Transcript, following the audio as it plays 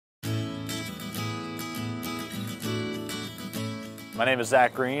My name is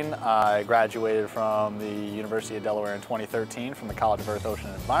Zack Green. I graduated from the University of Delaware in 2013 from the College of Earth, Ocean,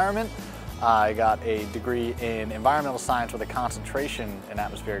 and Environment. I got a degree in environmental science with a concentration in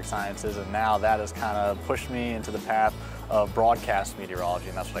atmospheric sciences, and now that has kind of pushed me into the path of broadcast meteorology,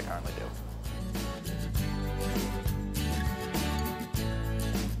 and that's what I currently do.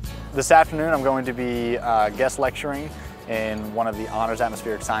 This afternoon I'm going to be guest lecturing in one of the honors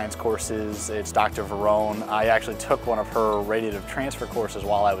atmospheric science courses. It's Dr. Verone. I actually took one of her radiative transfer courses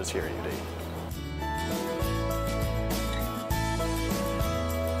while I was here at UD.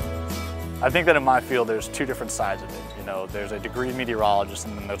 I think that in my field there's two different sides of it. You know, there's a degree meteorologist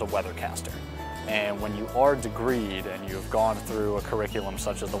and then there's a weathercaster. And when you are degreed and you've gone through a curriculum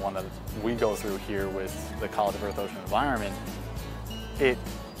such as the one that we go through here with the College of Earth, Ocean, and Environment, it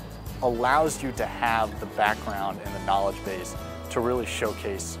allows you to have the background and the knowledge base to really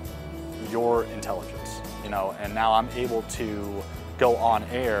showcase your intelligence, you know, and now I'm able to go on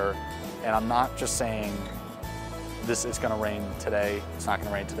air and I'm not just saying this is going to rain today, it's not going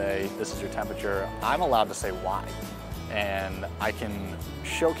to rain today, this is your temperature. I'm allowed to say why, and I can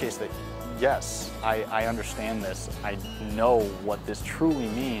showcase that yes, I understand this, I know what this truly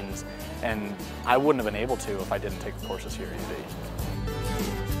means, and I wouldn't have been able to if I didn't take the courses here at UD.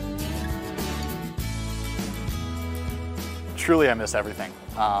 Truly, I miss everything.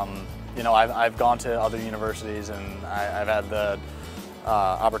 You know, I've gone to other universities and I've had the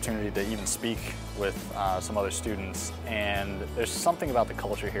opportunity to even speak with some other students, and there's something about the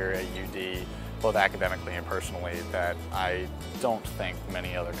culture here at UD, both academically and personally, that I don't think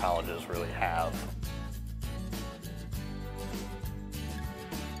many other colleges really have.